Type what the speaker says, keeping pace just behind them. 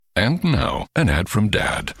And now, an ad from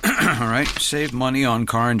Dad. All right, save money on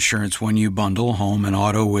car insurance when you bundle home and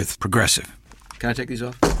auto with Progressive. Can I take these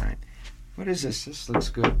off? All right. What is this? This looks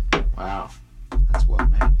good. Wow, that's well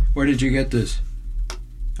made. Where did you get this?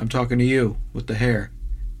 I'm talking to you with the hair.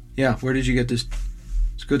 Yeah, where did you get this?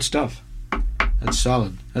 It's good stuff. That's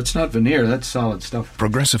solid. That's not veneer, that's solid stuff.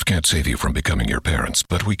 Progressive can't save you from becoming your parents,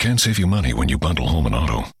 but we can save you money when you bundle home and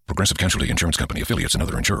auto. Progressive Casualty Insurance Company, affiliates, and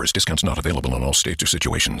other insurers. Discounts not available in all states or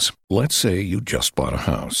situations. Let's say you just bought a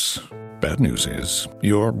house. Bad news is,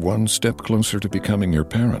 you're one step closer to becoming your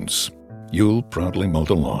parents. You'll proudly mow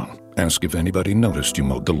the lawn. Ask if anybody noticed you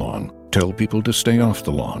mowed the lawn. Tell people to stay off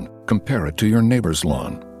the lawn. Compare it to your neighbor's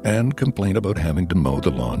lawn. And complain about having to mow the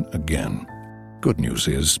lawn again. Good news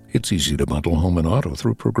is, it's easy to bundle home and auto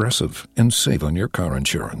through Progressive and save on your car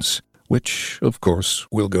insurance, which, of course,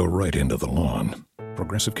 will go right into the lawn.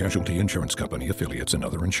 Progressive Casualty Insurance Company, affiliates, and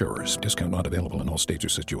other insurers. Discount not available in all states or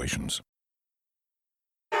situations.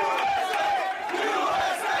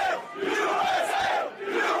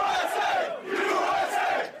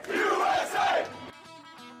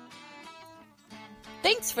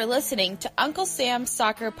 Thanks for listening to Uncle Sam's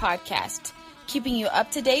Soccer Podcast, keeping you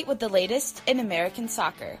up to date with the latest in American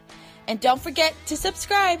soccer. And don't forget to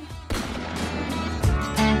subscribe.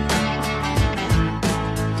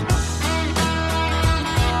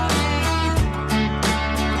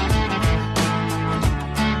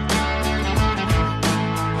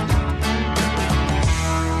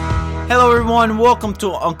 Hello everyone, welcome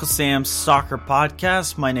to Uncle Sam's Soccer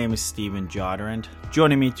Podcast. My name is Steven Jodarand.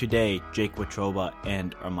 Joining me today, Jake Watroba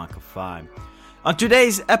and Armaka 5. On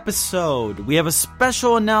today's episode, we have a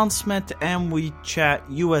special announcement and we chat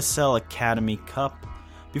USL Academy Cup.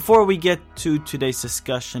 Before we get to today's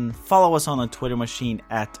discussion, follow us on the Twitter machine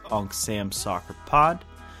at Uncle Sam's Soccer Pod.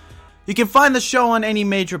 You can find the show on any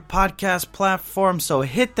major podcast platform, so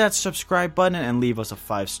hit that subscribe button and leave us a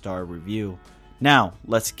 5-star review. Now,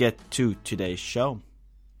 let's get to today's show.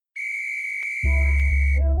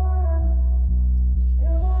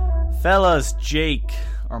 Fellas, Jake,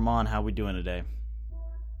 Armand, how we doing today?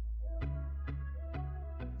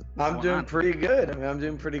 I'm doing pretty good. I'm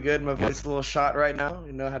doing pretty good. My voice is a little shot right now.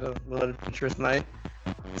 You know, I had a little adventurous night.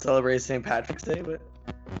 Celebrated St. Patrick's Day, but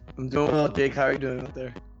I'm doing well. Jake, how are you doing out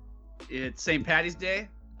there? It's St. Patty's Day.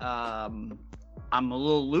 I'm a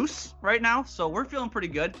little loose right now, so we're feeling pretty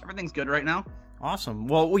good. Everything's good right now. Awesome.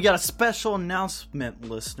 Well, we got a special announcement,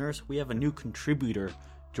 listeners. We have a new contributor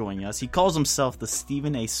joining us. He calls himself the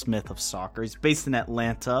Stephen A. Smith of soccer. He's based in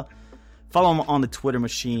Atlanta. Follow him on the Twitter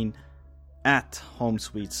machine at Home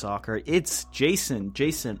Sweet Soccer. It's Jason.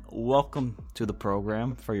 Jason, welcome to the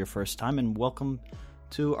program for your first time, and welcome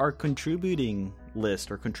to our contributing list,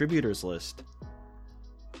 or contributors list.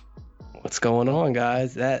 What's going on,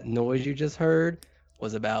 guys? That noise you just heard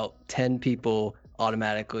was about 10 people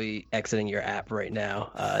automatically exiting your app right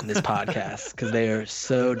now in this podcast because they are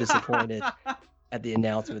so disappointed at the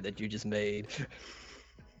announcement that you just made.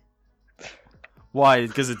 Why?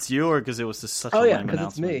 Because it's you, or because it was just such a lame announcement? Because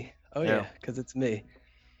it's me. Because it's me.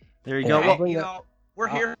 There you go. Well, we're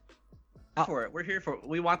here for it. We're here for it.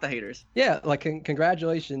 We want the haters. Yeah, like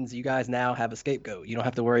congratulations, you guys now have a scapegoat. You don't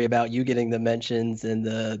have to worry about you getting the mentions and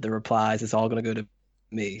the replies. It's all going to go to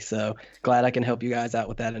me. So glad I can help you guys out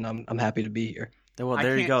with that, and I'm happy to be here. Well,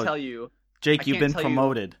 there you go. I can't tell you. Jake, you've been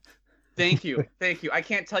promoted. Thank you. Thank you. I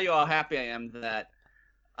can't tell you how happy I am that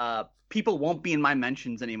people won't be in my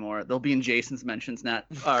mentions anymore. They'll be in Jason's mentions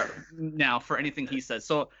now for anything he says.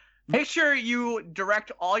 So make sure you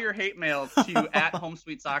direct all your hate mail to at Home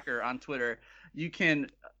Sweet Soccer on Twitter. You can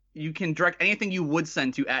direct anything you would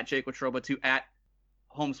send to at Jake Watroba to at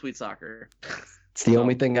Home Sweet Soccer. It's the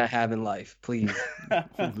only thing I have in life. Please.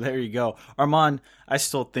 There you go. Armand, I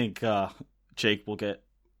still think Jake will get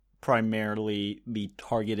primarily the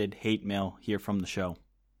targeted hate mail here from the show.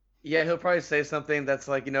 Yeah, he'll probably say something that's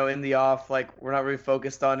like, in the off, like we're not really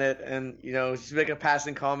focused on it, and just make a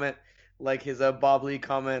passing comment, like his Bob Lee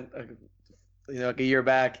comment, like a year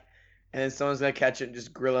back, and then someone's gonna catch it and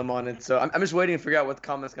just grill him on it. So I'm just waiting to figure out what the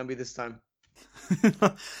comment's gonna be this time.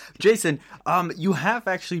 Jason, you have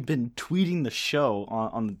actually been tweeting the show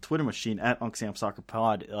on the Twitter machine at Uncle Sam Soccer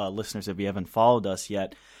Pod. Listeners, if you haven't followed us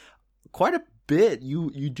yet, quite a bit.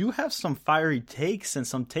 You do have some fiery takes and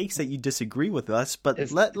some takes that you disagree with us, but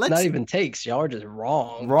it's let's not even takes. Y'all are just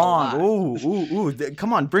wrong. Ooh.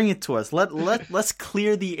 Come on, bring it to us. Let's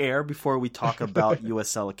clear the air before we talk about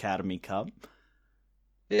USL Academy Cup.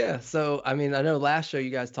 Yeah, so I know last show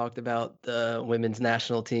you guys talked about the women's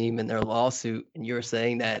national team and their lawsuit, and you were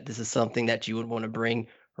saying that this is something that you would want to bring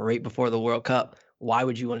right before the World Cup. Why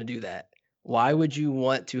would you want to do that? Why would you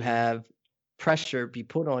want to have pressure be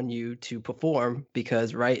put on you to perform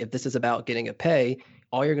because, right, if this is about getting a pay,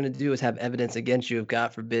 all you're going to do is have evidence against you if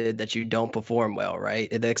God forbid that you don't perform well, right?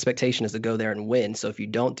 The expectation is to go there and win. So if you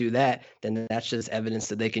don't do that, then that's just evidence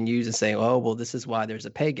that they can use and say, oh, well, this is why there's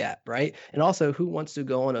a pay gap, right? And also, who wants to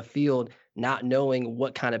go on a field not knowing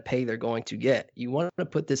what kind of pay they're going to get? You want to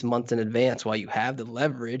put this months in advance while you have the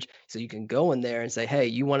leverage so you can go in there and say, hey,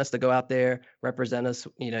 you want us to go out there, represent us,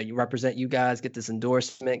 you represent you guys, get this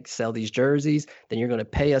endorsement, sell these jerseys, then you're going to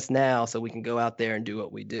pay us now so we can go out there and do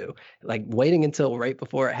what we do. Like waiting until right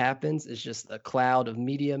before it happens is just a cloud of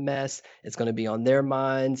media mess. It's going to be on their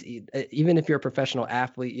minds. Even if you're a professional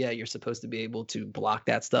athlete, yeah, you're supposed to be able to block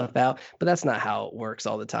that stuff out, but that's not how it works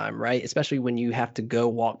all the time, right? Especially when you have to go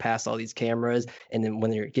walk past all these cameras, and then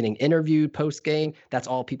when you're getting interviewed post game, that's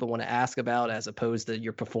all people want to ask about as opposed to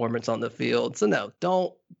your performance on the field. So no,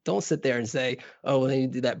 don't sit there and say, oh, well, they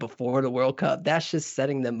do that before the World Cup. That's just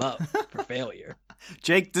setting them up for failure.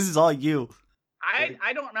 Jake, this is all you.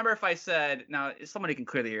 I don't remember if I said, now somebody can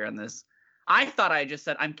clear the air on this. I thought I just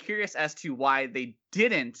said I'm curious as to why they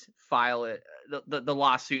didn't file it, the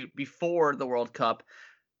lawsuit before the World Cup.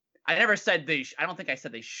 I never said I don't think I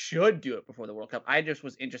said they should do it before the World Cup. I just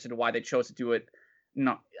was interested in why they chose to do it.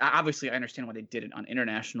 No, obviously I understand why they did it on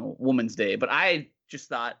International Women's Day, but I just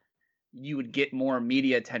thought you would get more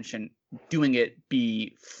media attention doing it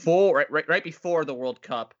right before the World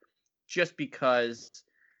Cup, just because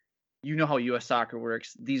you know how U.S. soccer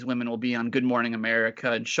works. These women will be on Good Morning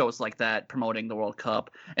America and shows like that promoting the World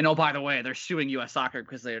Cup. And oh, by the way, they're suing U.S. soccer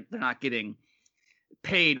because they're not getting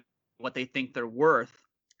paid what they think they're worth.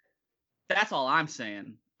 That's all I'm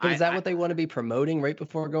saying. But is that what they want to be promoting right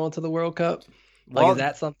before going to the World Cup? Like, Well, is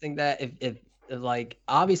that something that if like,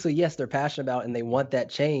 obviously, yes, they're passionate about and they want that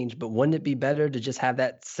change, but wouldn't it be better to just have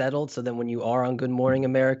that settled so then when you are on Good Morning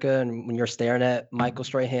America and when you're staring at Michael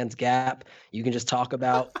Strahan's gap, you can just talk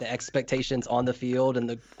about the expectations on the field and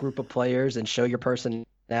the group of players and show your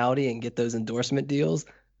personality and get those endorsement deals?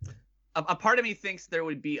 A part of me thinks there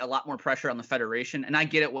would be a lot more pressure on the federation, and I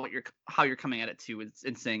get it how you're coming at it too,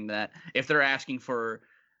 in saying that if they're asking for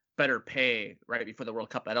better pay right before the World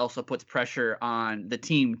Cup, that also puts pressure on the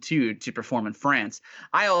team too to perform in France.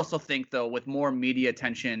 I also think, though, with more media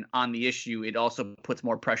attention on the issue, it also puts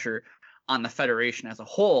more pressure on the federation as a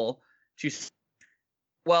whole to,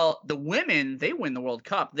 well, the women, they win the World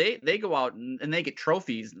Cup, they go out and they get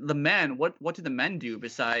trophies. The men, what do the men do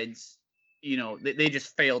besides, they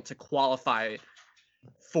just failed to qualify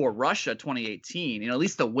for Russia 2018? At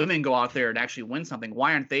least the women go out there and actually win something.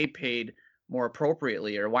 Why aren't they paid more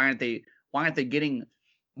appropriately, or why aren't they getting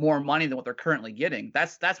more money than what they're currently getting?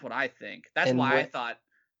 That's what I think. That's why I thought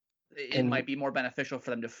it might be more beneficial for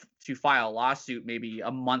them to file a lawsuit maybe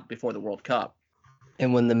a month before the World Cup.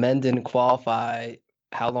 And when the men didn't qualify,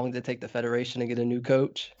 how long did it take the federation to get a new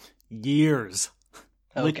coach? Years.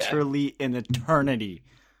 Okay. Literally an eternity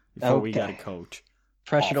before we got a coach.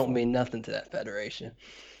 Pressure don't mean nothing to that federation.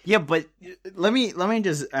 Yeah, but let me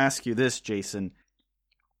just ask you this, Jason.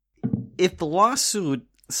 If the lawsuit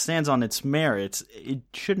stands on its merits, it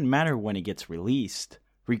shouldn't matter when it gets released.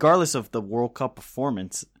 Regardless of the World Cup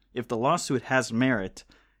performance, if the lawsuit has merit,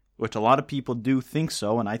 which a lot of people do think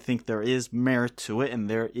so, and I think there is merit to it, and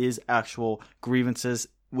there is actual grievances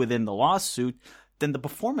within the lawsuit, then the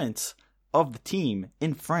performance of the team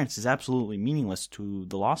in France is absolutely meaningless to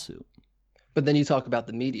the lawsuit. But then you talk about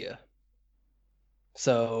the media.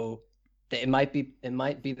 So it might be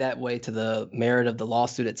that way to the merit of the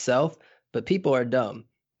lawsuit itself, but people are dumb.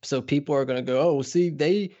 So people are going to go, oh, see,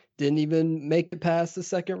 they didn't even make it past the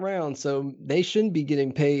second round, so they shouldn't be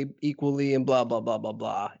getting paid equally and blah, blah, blah, blah,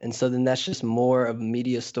 blah. And so then that's just more of a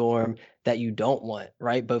media storm that you don't want,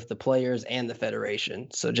 right? Both the players and the federation.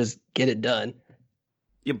 So just get it done.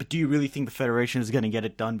 Yeah, but do you really think the federation is going to get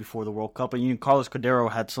it done before the World Cup? And Carlos Cordero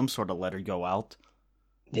had some sort of letter go out.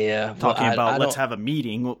 Yeah, talking about let's have a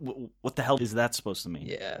meeting. What the hell is that supposed to mean?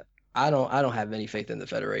 Yeah, I don't have any faith in the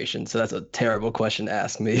federation, so that's a terrible question to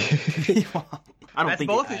ask me. I don't think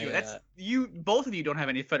both of you. That's you. Both of you don't have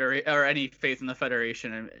any any faith in the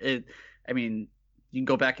federation. I mean, you can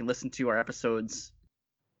go back and listen to our episodes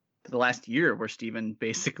for the last year where Steven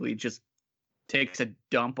basically just takes a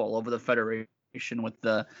dump all over the federation with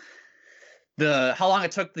the how long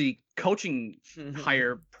it took the coaching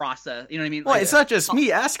hire process. You know what I mean? Well, it's not just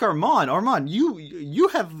me. Ask Armand. Armand,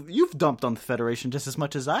 you've dumped on the federation just as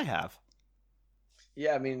much as I have.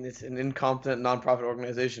 Yeah, I mean, it's an incompetent nonprofit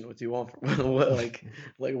organization. What do you want?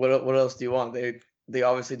 What else do you want? They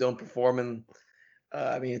obviously don't perform, and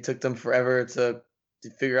I mean, it took them forever to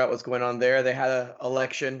figure out what's going on there. They had an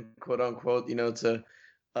election, quote unquote, to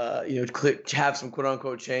have some quote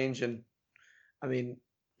unquote change, and I mean,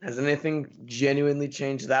 has anything genuinely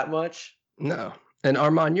changed that much? No. And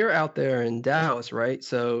Armand, you're out there in Dallas, right?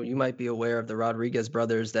 So you might be aware of the Rodriguez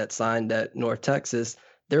brothers that signed at North Texas.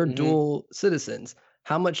 They're dual citizens.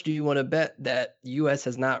 How much do you want to bet that U.S.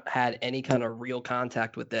 has not had any kind of real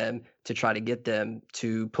contact with them to try to get them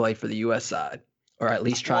to play for the U.S. side? Or at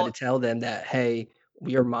least try to tell them that, hey,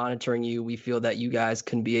 we are monitoring you. We feel that you guys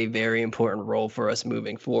can be a very important role for us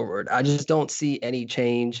moving forward. I just don't see any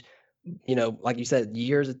change. Like you said,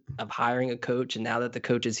 years of hiring a coach, and now that the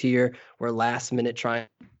coach is here, we're last minute trying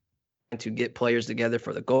to get players together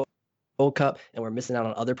for the Gold Cup, and we're missing out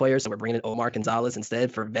on other players, so we're bringing in Omar Gonzalez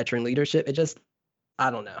instead for veteran leadership. I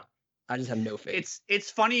don't know. I just have no faith. It's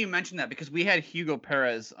funny you mentioned that because we had Hugo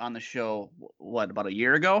Perez on the show, about a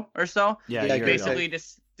year ago or so? Yeah, basically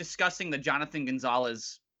discussing the Jonathan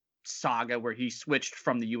Gonzalez saga where he switched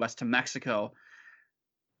from the U.S. to Mexico.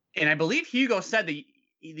 And I believe Hugo said that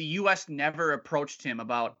the U.S. never approached him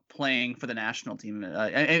about playing for the national team.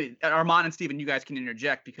 And Armand and Steven, you guys can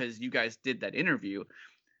interject because you guys did that interview.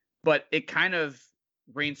 But it kind of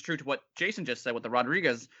reigns true to what Jason just said with the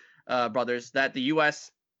Rodriguez brothers, that the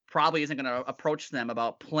U.S. probably isn't going to approach them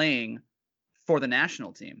about playing for the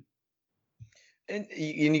national team. And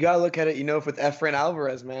you got to look at it, with Efrain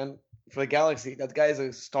Alvarez, man, for the Galaxy. That guy is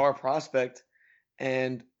a star prospect.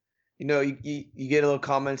 And you get a little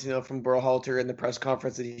comments, from Berhalter in the press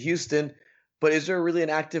conference in Houston, but is there really an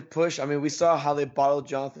active push? I mean, we saw how they bottled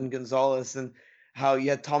Jonathan Gonzalez and how you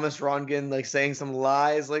had Thomas Rongen saying some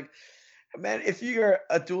lies. Like, man, if you're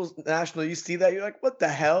a dual national, you see that, you're like, what the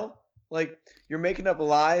hell? Like, you're making up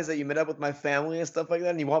lies that you met up with my family and stuff like that,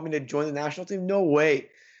 and you want me to join the national team? No way.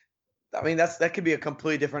 I mean, that could be a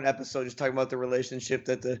completely different episode, just talking about the relationship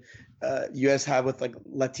that the U.S. have with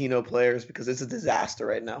Latino players, because it's a disaster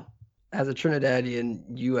right now. As a Trinidadian,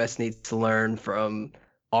 U.S. needs to learn from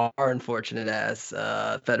our unfortunate ass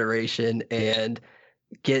federation and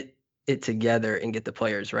get it together and get the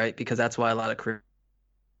players right, because that's why a lot of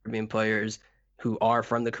Caribbean players who are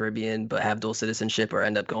from the Caribbean but have dual citizenship or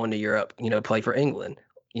end up going to Europe, play for England,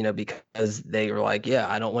 because they were like,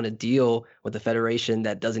 yeah, I don't want to deal with a federation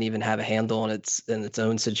that doesn't even have a handle on its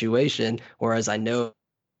own situation. Whereas I know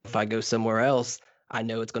if I go somewhere else, I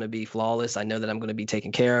know it's going to be flawless. I know that I'm going to be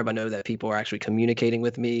taken care of. I know that people are actually communicating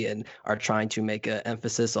with me and are trying to make an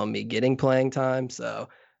emphasis on me getting playing time. So,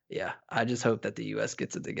 yeah, I just hope that the U.S.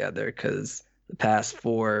 gets it together, because the past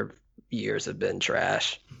 4 years have been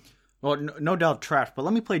trash. Well, no doubt trash, but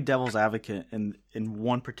let me play devil's advocate in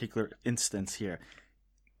one particular instance here.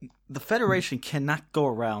 The Federation cannot go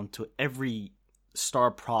around to every star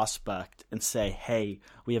prospect and say, hey,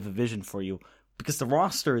 we have a vision for you, because the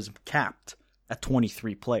roster is capped at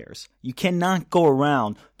 23 players. You cannot go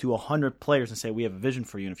around to 100 players and say, we have a vision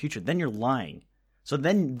for you in the future. Then you're lying. So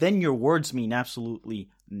then your words mean absolutely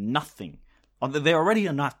nothing. They already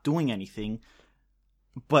are not doing anything,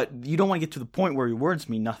 but you don't want to get to the point where your words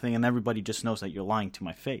mean nothing and everybody just knows that you're lying to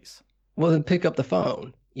my face. Well, then pick up the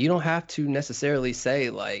phone. You don't have to necessarily say,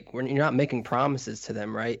 you're not making promises to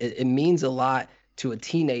them, right? It means a lot to a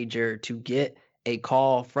teenager to get a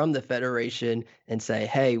call from the Federation and say,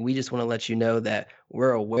 hey, we just want to let you know that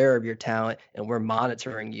we're aware of your talent and we're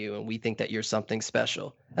monitoring you and we think that you're something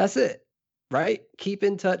special. That's it, right? Keep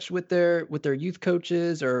in touch with their youth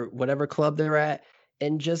coaches or whatever club they're at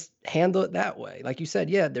and just handle it that way. Like you said,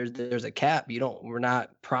 yeah, there's a cap. We're not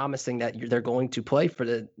promising that they're going to play for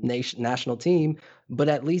the national team, but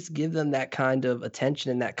at least give them that kind of attention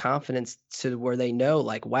and that confidence to where they know,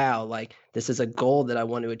 wow, this is a goal that I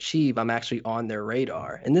want to achieve. I'm actually on their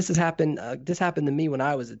radar. And this happened to me when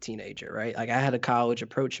I was a teenager, right? I had a college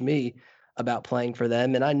approach me about playing for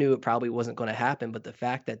them, and I knew it probably wasn't going to happen, but the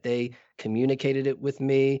fact that they communicated it with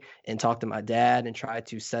me and talked to my dad and tried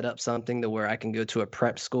to set up something to where I can go to a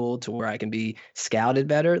prep school to where I can be scouted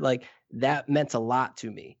better, that meant a lot to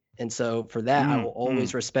me. And so for that, I will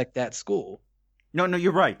always respect that school. No,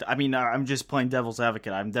 you're right. I mean, I'm just playing devil's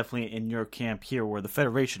advocate. I'm definitely in your camp here where the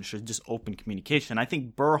Federation should just open communication. I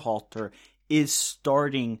think Berhalter is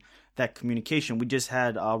starting that communication. We just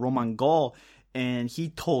had Roman Gall, and he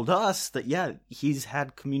told us that, yeah, he's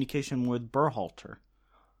had communication with Berhalter.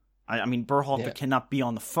 I mean, Berhalter cannot be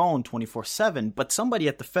on the phone 24/7, but somebody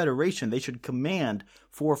at the Federation, they should command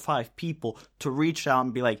 4 or 5 people to reach out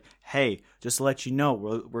and be like, hey, just to let you know,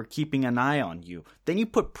 we're keeping an eye on you. Then you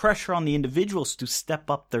put pressure on the individuals to step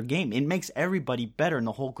up their game. It makes everybody better in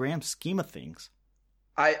the whole grand scheme of things.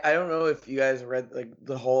 I don't know if you guys read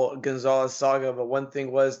the whole Gonzalez saga, but one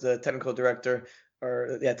thing was the technical director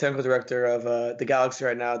of the Galaxy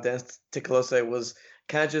right now, Dennis Ticolosa, was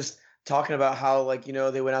kind of just talking about how like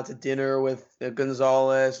they went out to dinner with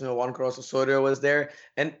Gonzalez, Juan Carlos Osorio was there,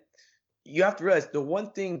 and you have to realize the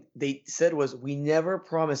one thing they said was we never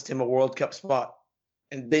promised him a World Cup spot,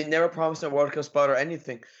 and they never promised him a World Cup spot or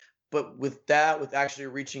anything. But with that, with actually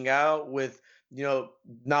reaching out, with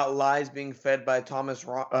not lies being fed by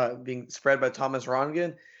being spread by Thomas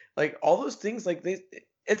Rongen, like all those things, like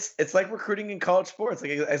it's like recruiting in college sports,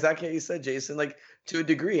 like exactly how you said, Jason, like to a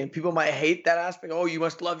degree, and people might hate that aspect. Oh, you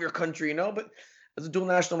must love your country, but as a dual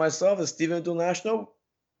national myself, as Steven, a dual national,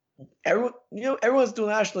 everyone's dual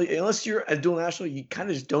national. Unless you're a dual national, you kind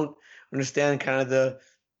of just don't understand kind of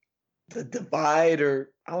the divide,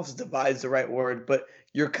 or I don't know if divide is the right word, but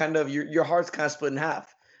you're kind of your heart's kind of split in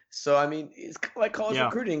half. So I mean, it's kind of like college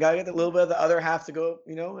recruiting. Gotta get a little bit of the other half to go,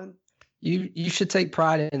 and you should take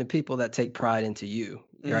pride in the people that take pride into you,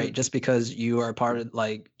 right? Mhm. Just because you are part of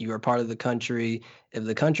the country, if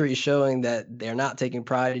the country is showing that they're not taking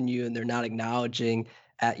pride in you and they're not acknowledging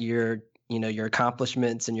at your your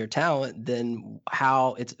accomplishments and your talent, then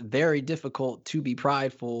how it's very difficult to be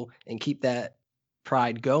prideful and keep that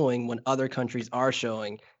pride going when other countries are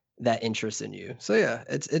showing that interest in you. So yeah,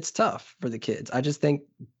 it's tough for the kids. I just think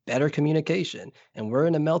better communication, and we're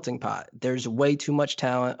in a melting pot. There's way too much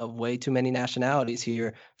talent of way too many nationalities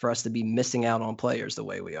here for us to be missing out on players the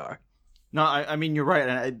way we are. No, I mean, you're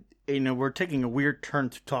right. And we're taking a weird turn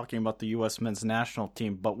to talking about the U.S. men's national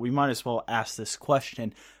team, but we might as well ask this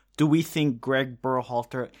question. Do we think Greg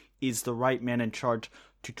Berhalter is the right man in charge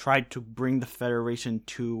to try to bring the federation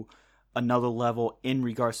to another level in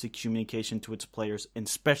regards to communication to its players, and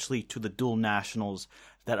especially to the dual nationals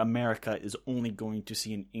that America is only going to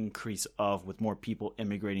see an increase of with more people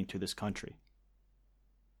immigrating to this country?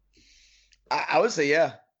 I would say,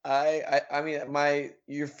 yeah. I mean,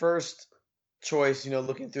 your first choice,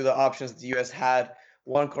 looking through the options the U.S. had,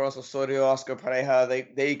 Juan Carlos Osorio, Oscar Pareja,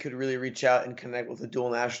 they could really reach out and connect with the dual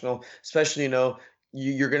national, especially,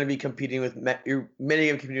 you're going to be competing with, many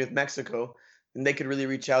of them competing with Mexico, and they could really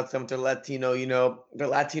reach out to them, to Latino, their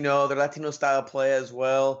Latino style play as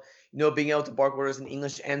well. Being able to bark orders in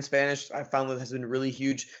English and Spanish, I found that has been really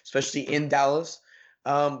huge, especially in Dallas.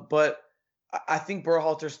 But I think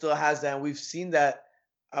Berhalter still has that, and we've seen that.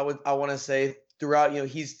 I want to say throughout.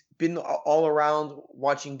 He's been all around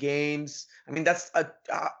watching games. I mean, that's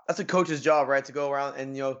a coach's job, right? To go around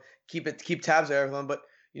and keep tabs on everyone. But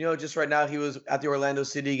just right now, he was at the Orlando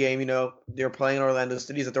City game. They were playing in Orlando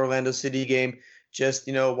City. He's at the Orlando City game, just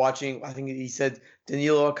watching. I think he said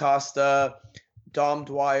Danilo Acosta, Dom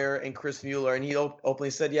Dwyer, and Chris Mueller, and he openly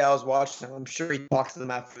said, "Yeah, I was watching them." I'm sure he talked to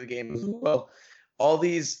them after the game as well. All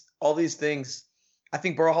these things. I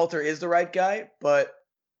think Berhalter is the right guy, but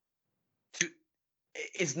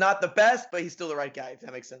it's not the best, but he's still the right guy, if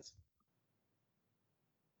that makes sense.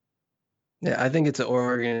 Yeah, I think it's an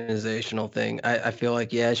organizational thing. I feel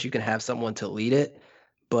like, yes, you can have someone to lead it,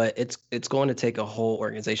 but it's going to take a whole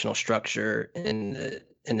organizational structure and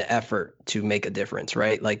an effort to make a difference,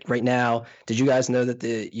 right? Like right now, did you guys know that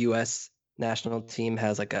the U.S. national team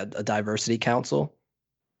has like a diversity council?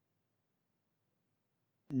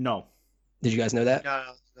 No. Did you guys know that?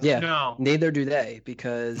 No. Yeah, No. neither do they,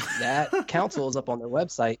 because that council is up on their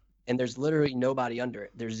website and there's literally nobody under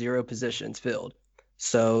it. There's 0 positions filled.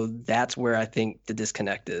 So that's where I think the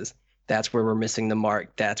disconnect is. That's where we're missing the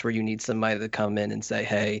mark. That's where you need somebody to come in and say,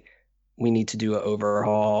 hey, we need to do an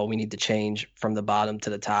overhaul. We need to change from the bottom to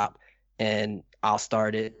the top, and I'll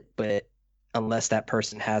start it. But unless that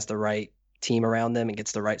person has the right team around them and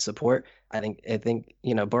gets the right support, I think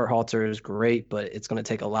Berhalter is great, but it's going to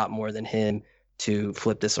take a lot more than him to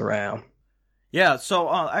flip this around. Yeah,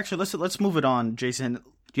 so actually, let's move it on, Jason. Do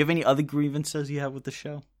you have any other grievances you have with the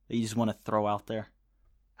show that you just want to throw out there?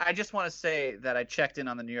 I just want to say that I checked in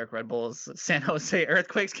on the New York Red Bulls San Jose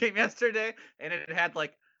Earthquakes game yesterday, and it had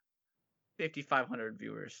like 5,500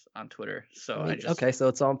 viewers on Twitter. So okay, so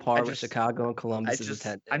it's on par with Chicago and Columbus's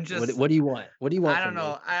attendance. What do you want? What do you want? I don't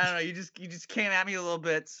know. You just came at me a little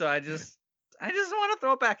bit, so I just want to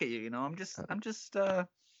throw it back at you. I'm just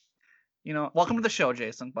welcome to the show,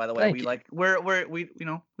 Jason. By the way, we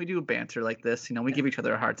do banter like this. We give each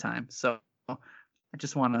other a hard time. So I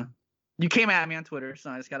just want to. You came at me on Twitter,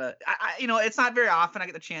 so I just gotta. It's not very often I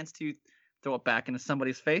get the chance to throw it back into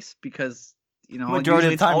somebody's face because majority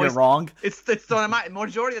of the time you're wrong. It's thrown in my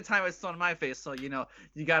majority of the time it's thrown in my face. So you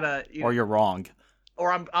gotta. Or you're wrong.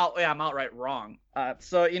 Or I'm outright wrong.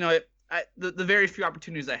 So the very few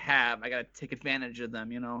opportunities I have, I gotta take advantage of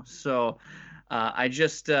them. So. I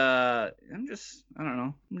don't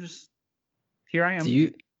know. Here I am.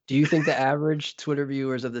 Do you think the average Twitter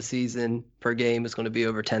viewers of the season per game is going to be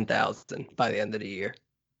over 10,000 by the end of the year?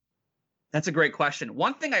 That's a great question.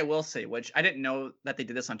 One thing I will say, which I didn't know that they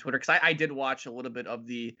did this on Twitter, because I did watch a little bit of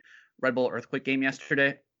the Red Bull Earthquake game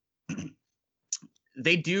yesterday.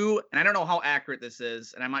 They do, and I don't know how accurate this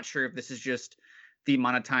is, and I'm not sure if this is just the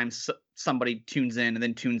amount of times somebody tunes in and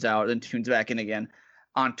then tunes out and then tunes back in again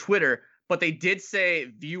on Twitter, but they did say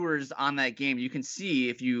viewers on that game, you can see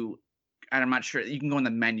if you, and I'm not sure, you can go in the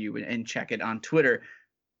menu and check it on Twitter.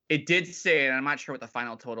 It did say, and I'm not sure what the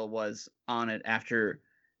final total was on it after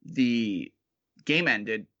the game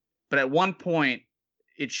ended, but at one point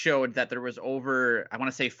it showed that there was over, I want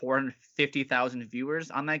to say 450,000 viewers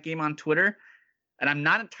on that game on Twitter. And I'm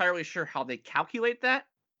not entirely sure how they calculate that.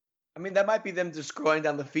 I mean, that might be them just scrolling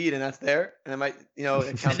down the feed and that's there. And it might,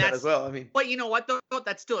 count that as well. I mean, but you know what, though?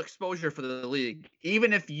 That's still exposure for the league.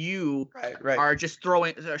 Even if you right. are just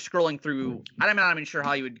scrolling through, I'm not even sure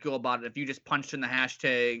how you would go about it. If you just punched in the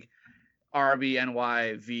hashtag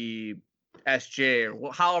RBNYVSJ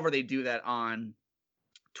or however they do that on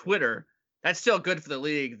Twitter, that's still good for the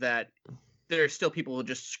league that there's still people who are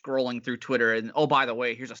just scrolling through Twitter and, oh, by the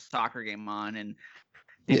way, here's a soccer game on, and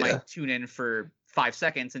they might tune in for 5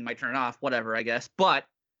 seconds and might turn it off, whatever, I guess. But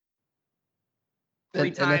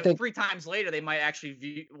three times later, they might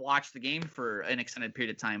actually watch the game for an extended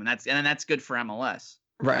period of time, and that's good for MLS.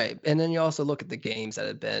 Right, and then you also look at the games that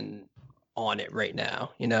have been on it right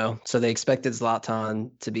now. So they expected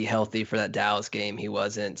Zlatan to be healthy for that Dallas game. He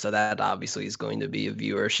wasn't, so that obviously is going to be a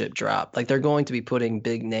viewership drop. Like, they're going to be putting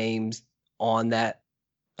big names on that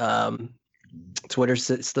Twitter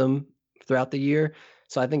system throughout the year,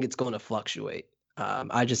 so I think it's going to fluctuate.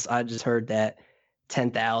 I just heard that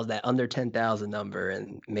 10,000, that under 10,000 number,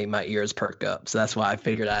 and made my ears perk up. So that's why I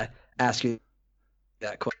figured I ask you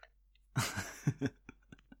that question.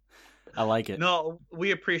 I like it. No, we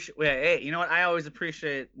appreciate. Hey, you know what? I always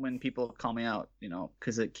appreciate when people call me out,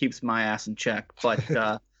 because it keeps my ass in check. But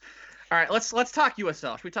all right, let's talk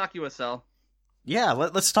USL. Should we talk USL? Yeah,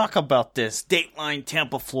 let's talk about this. Dateline,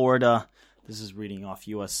 Tampa, Florida. This is reading off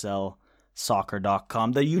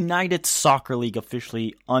USLsoccer.com. The United Soccer League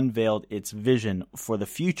officially unveiled its vision for the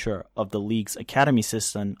future of the league's academy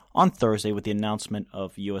system on Thursday with the announcement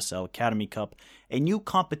of USL Academy Cup, a new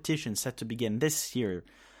competition set to begin this year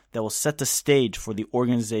that will set the stage for the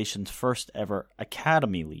organization's first ever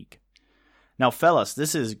Academy League. Now, fellas,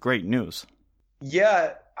 this is great news.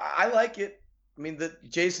 Yeah, I like it. I mean,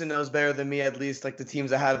 Jason knows better than me, at least, like the teams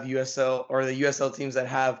that have USL or the USL teams that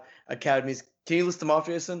have academies. Can you list them off,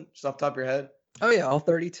 Jason? Just off the top of your head? Oh yeah, all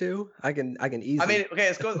 32. I can easily. I mean, okay,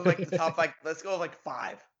 let's go with like the top. Let's go with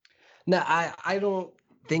 5. No, I don't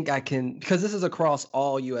think I can, because this is across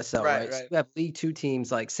all USL, right? So you have League 2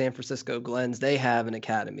 teams like San Francisco Glens, they have an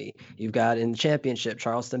academy. You've got in the Championship,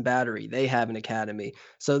 Charleston Battery, they have an academy.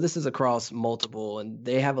 So this is across multiple, and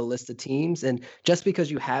they have a list of teams. And just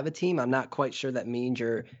because you have a team, I'm not quite sure that means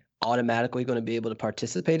you're automatically going to be able to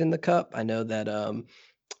participate in the cup. I know that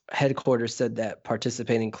headquarters said that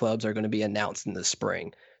participating clubs are going to be announced in the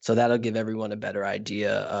spring. So that'll give everyone a better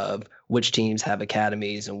idea of which teams have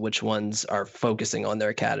academies and which ones are focusing on their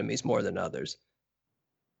academies more than others.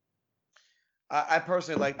 I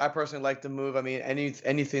personally like the move. I mean,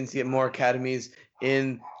 anything to get more academies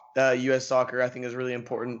in U.S. soccer, I think, is really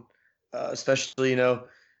important, especially in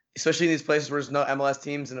these places where there's no MLS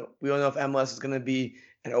teams, and we don't know if MLS is going to be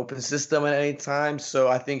an open system at any time. So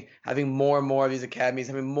I think having more and more of these academies,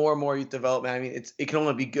 having more and more youth development, I mean, it can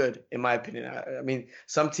only be good, in my opinion. I mean,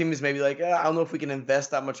 some teams may be like, I don't know if we can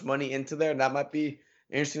invest that much money into there, and that might be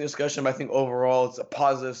an interesting discussion, but I think overall it's a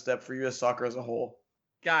positive step for U.S. soccer as a whole.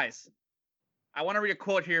 Guys, I want to read a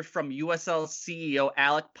quote here from USL CEO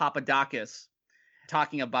Alec Papadakis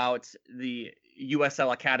talking about the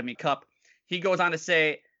USL Academy Cup. He goes on to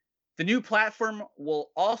say, the new platform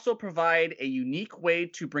will also provide a unique way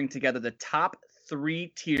to bring together the top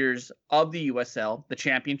 3 tiers of the USL, the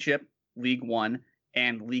Championship, League 1,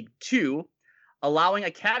 and League 2, allowing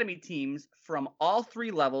academy teams from all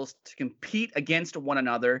 3 levels to compete against one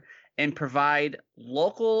another and provide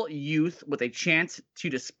local youth with a chance to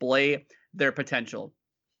display their potential.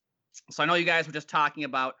 So I know you guys were just talking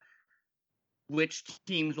about which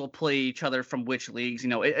teams will play each other from which leagues.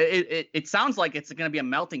 It sounds like it's going to be a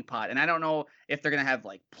melting pot, and I don't know if they're going to have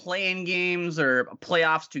like play-in games or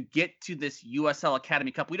playoffs to get to this USL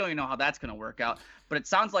Academy Cup. We don't even know how that's going to work out, but it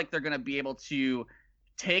sounds like they're going to be able to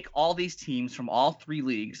take all these teams from all 3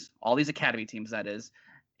 leagues, all these academy teams, that is,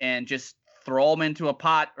 and just throw them into a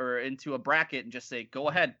pot or into a bracket and just say, go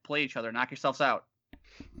ahead, play each other, knock yourselves out.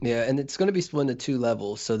 Yeah, and it's going to be split into 2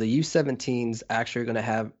 levels. So the U17s actually are going to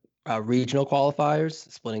have regional qualifiers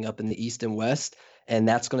splitting up in the East and West, and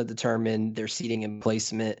that's going to determine their seeding and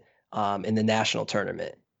placement in the national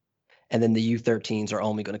tournament. And then the U13s are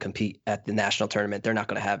only going to compete at the national tournament. They're not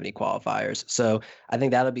going to have any qualifiers. So I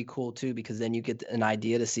think that'll be cool too, because then you get an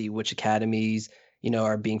idea to see which academies,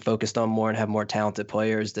 are being focused on more and have more talented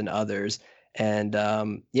players than others. And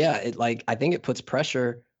I think it puts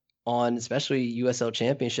pressure on especially USL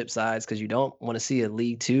championship sides, because you don't want to see a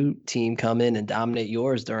League Two team come in and dominate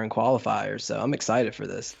yours during qualifiers. So I'm excited for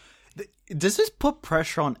this. Does this put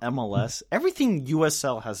pressure on MLS? Everything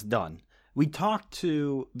USL has done. We talked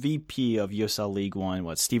to VP of USL League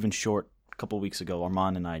One, Stephen Short, a couple of weeks ago.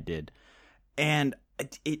 Armand and I did. And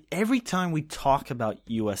every time we talk about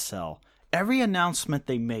USL, every announcement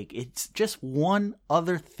they make, it's just one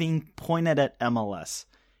other thing pointed at MLS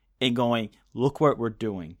and going, look what we're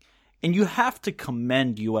doing. And you have to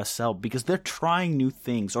commend USL because they're trying new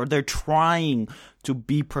things, or they're trying to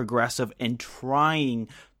be progressive and trying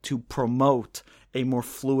to promote a more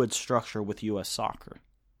fluid structure with U.S. soccer.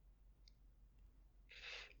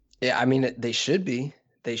 Yeah, I mean, they should be.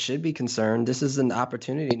 They should be concerned. This is an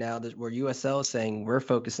opportunity now where USL is saying we're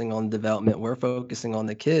focusing on development, we're focusing on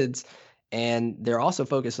the kids, and they're also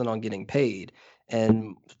focusing on getting paid.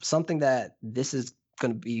 And something that this is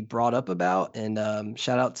going to be brought up about, and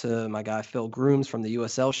shout out to my guy Phil Grooms from the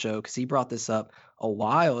USL show, because he brought this up a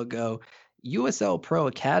while ago. USL Pro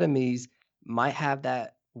Academies might have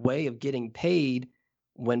that way of getting paid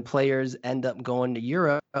when players end up going to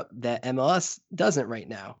Europe that MLS doesn't right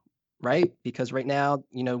now, right? Because right now,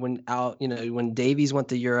 when Davies went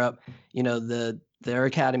to Europe, their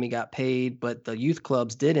academy got paid, but the youth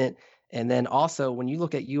clubs didn't. And then also when you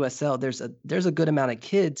look at USL, there's a good amount of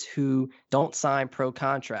kids who don't sign pro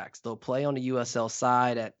contracts. They'll play on the USL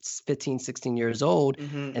side at 15, 16 years old,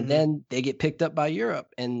 and then they get picked up by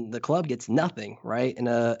Europe and the club gets nothing, right? And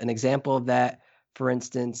an example of that, for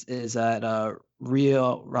instance, is at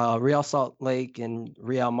Real Salt Lake and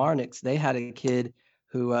Real Marnix. They had a kid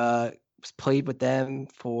who played with them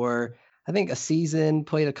for, I think, a season,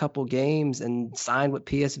 played a couple games, and signed with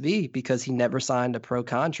PSV because he never signed a pro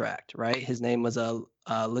contract, right? His name was Ledesma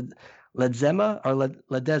or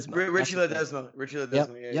Ledesma. Richie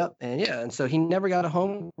Ledesma. Yep. And so he never got a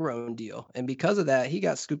homegrown deal. And because of that, he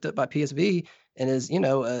got scooped up by PSV and is,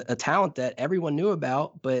 a talent that everyone knew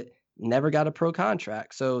about, but never got a pro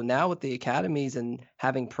contract. So now with the academies and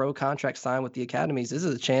having pro contracts signed with the academies, this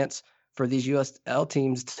is a chance for these USL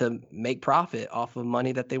teams to make profit off of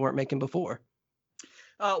money that they weren't making before.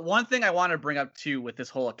 One thing I want to bring up too with this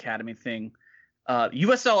whole academy thing,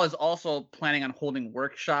 USL is also planning on holding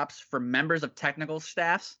workshops for members of technical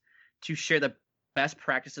staffs to share the best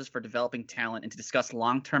practices for developing talent and to discuss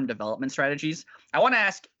long-term development strategies. I want to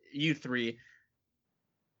ask you three,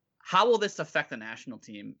 how will this affect the national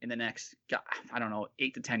team in the next,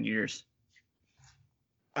 8 to 10 years?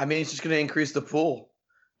 I mean, it's just going to increase the pool.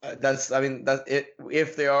 That's it.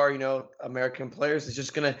 If they are, American players, it's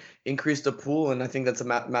just going to increase the pool. And I think that's a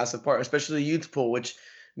massive part, especially the youth pool, which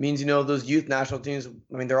means, those youth national teams,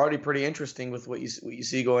 I mean, they're already pretty interesting with what you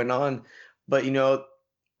see going on. But, now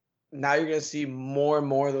you're going to see more and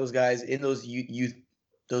more of those guys in those youth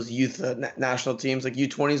national teams. Like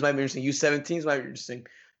U20s might be interesting. U17s might be interesting.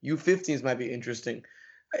 U15s might be interesting.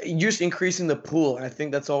 You're just increasing the pool. And I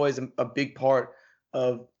think that's always a big part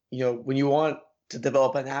of, when you want to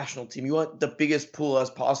develop a national team, you want the biggest pool as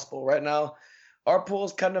possible. Right now, our pool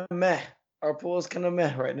is kind of meh.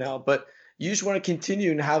 Right now. But you just want to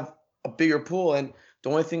continue and have a bigger pool. And the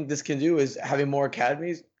only thing this can do is having more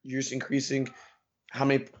academies. You're just increasing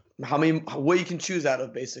what you can choose out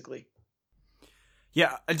of, basically.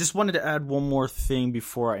 Yeah, I just wanted to add one more thing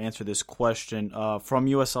before I answer this question. From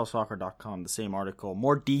USLsoccer.com, the same article.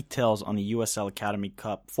 More details on the USL Academy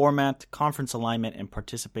Cup format, conference alignment, and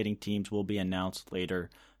participating teams will be announced later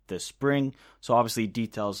this spring. So obviously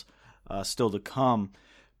details still to come.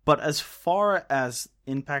 But as far as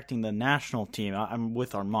impacting the national team, I'm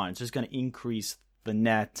with Armand. It's just going to increase the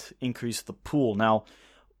net, increase the pool. Now,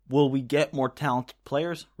 will we get more talented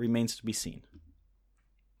players? Remains to be seen.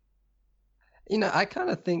 I kind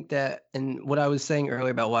of think that, and what I was saying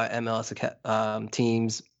earlier about why MLS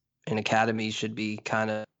teams and academies should be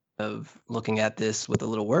kind of looking at this with a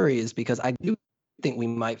little worry is because I do think we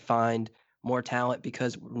might find more talent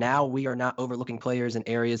because now we are not overlooking players in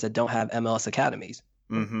areas that don't have MLS academies.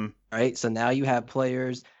 Mm-hmm. Right? So now you have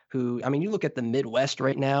players who, I mean, you look at the Midwest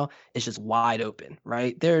right now, it's just wide open,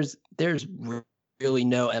 right? There's really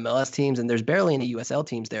no MLS teams, and there's barely any USL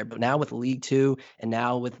teams there. But now with League Two and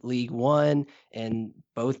now with League One, and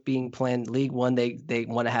both being planned, League One, they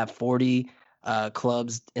want to have 40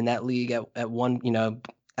 clubs in that league at one,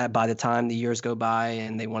 by the time the years go by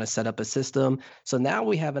and they want to set up a system. So now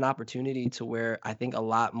we have an opportunity to where I think a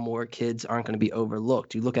lot more kids aren't going to be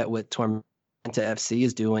overlooked. You look at what Tormenta FC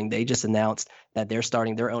is doing. They just announced that they're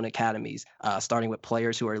starting their own academies, starting with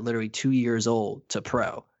players who are literally 2 years old to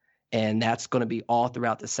pro. And that's going to be all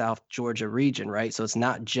throughout the South Georgia region, right? So it's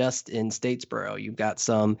not just in Statesboro. You've got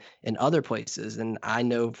some in other places. And I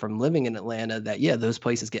know from living in Atlanta that, yeah, those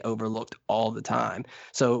places get overlooked all the time.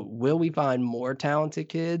 So will we find more talented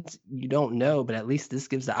kids? You don't know, but at least this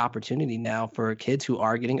gives the opportunity now for kids who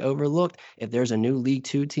are getting overlooked. If there's a new League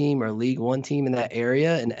 2 team or League 1 team in that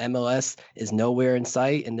area and MLS is nowhere in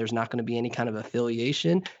sight and there's not going to be any kind of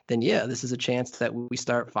affiliation, then yeah, this is a chance that we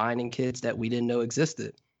start finding kids that we didn't know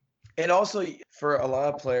existed. And also for a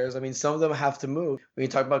lot of players, I mean, some of them have to move. When you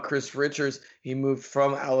talk about Chris Richards, he moved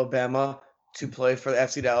from Alabama to play for the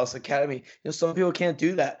FC Dallas Academy. Some people can't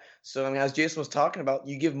do that. So, I mean, as Jason was talking about,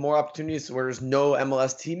 you give more opportunities where there's no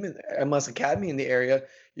MLS team, MLS Academy in the area.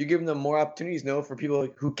 You're giving them more opportunities, for people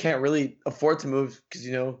who can't really afford to move because,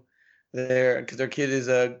 because their kid is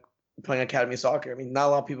playing academy soccer. I mean, not a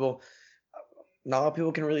lot of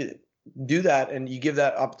people can really do that, and you give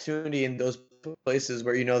that opportunity in those places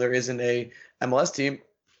where there isn't a MLS team.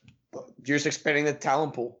 You're just expanding the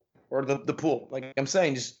talent pool or the pool. Like I'm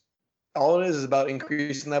saying, just all it is about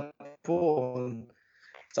increasing that pool, and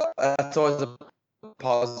so that's always a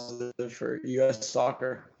positive for U.S.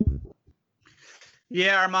 soccer.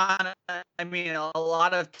 Yeah, Armand, I mean, a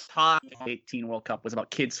lot of talk 18 World Cup was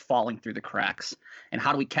about kids falling through the cracks and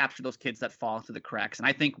how do we capture those kids that fall through the cracks. And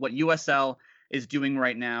I think what USL is doing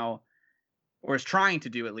right now, or is trying to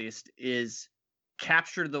do at least, is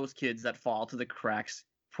capture those kids that fall to the cracks,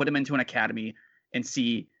 put them into an academy, and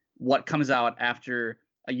see what comes out after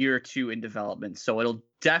a year or two in development. So it'll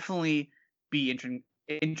definitely be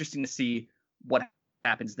interesting to see what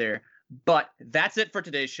happens there. But that's it for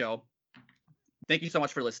today's show. Thank you so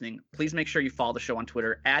much for listening. Please make sure you follow the show on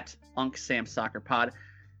Twitter at UncSamSoccerPod.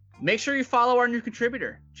 Make sure you follow our new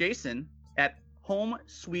contributor, Jason, at Home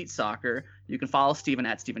Sweet Soccer. You can follow Steven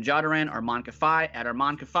at Steven Jodaran, Armand Kafai at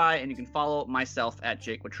Armand Kafai, and you can follow myself at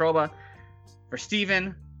Jake Watroba. For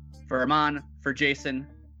Steven, for Armand, for Jason,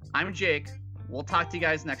 I'm Jake. We'll talk to you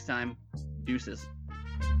guys next time. Deuces.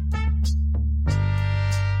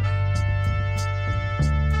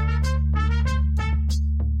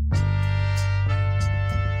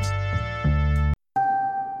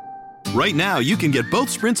 Right now, you can get both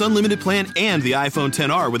Sprint's unlimited plan and the iPhone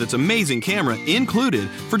XR with its amazing camera included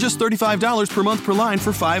for just $35 per month per line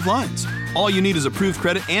for 5 lines. All you need is approved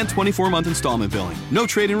credit and 24-month installment billing. No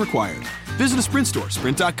trade-in required. Visit a Sprint store,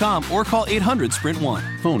 sprint.com, or call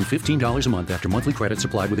 800-SPRINT-1. Phone $15 a month after monthly credit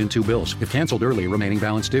supplied within 2 bills. If canceled early, remaining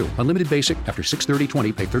balance due. Unlimited basic after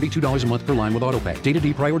 6/30/20, pay $32 a month per line with autopay. Data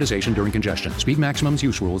deprioritization during congestion. Speed maximums,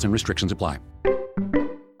 use rules, and restrictions apply.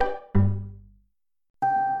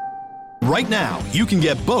 Right now, you can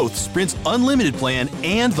get both Sprint's unlimited plan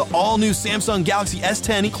and the all-new Samsung Galaxy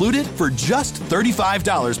S10 included for just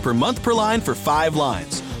 $35 per month per line for 5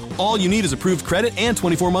 lines. All you need is approved credit and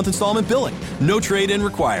 24-month installment billing. No trade-in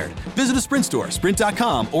required. Visit a Sprint store,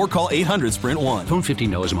 sprint.com, or call 800-SPRINT-1. Phone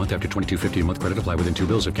 $15 a month after $22.50 a month credit apply within 2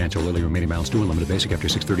 bills. If canceled early, remaining balance due. Unlimited basic after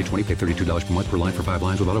 6/30/20, pay $32 per month per line for 5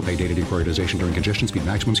 lines with autopay. Data deprioritization during congestion. Speed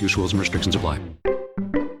maximums, use rules, and restrictions apply.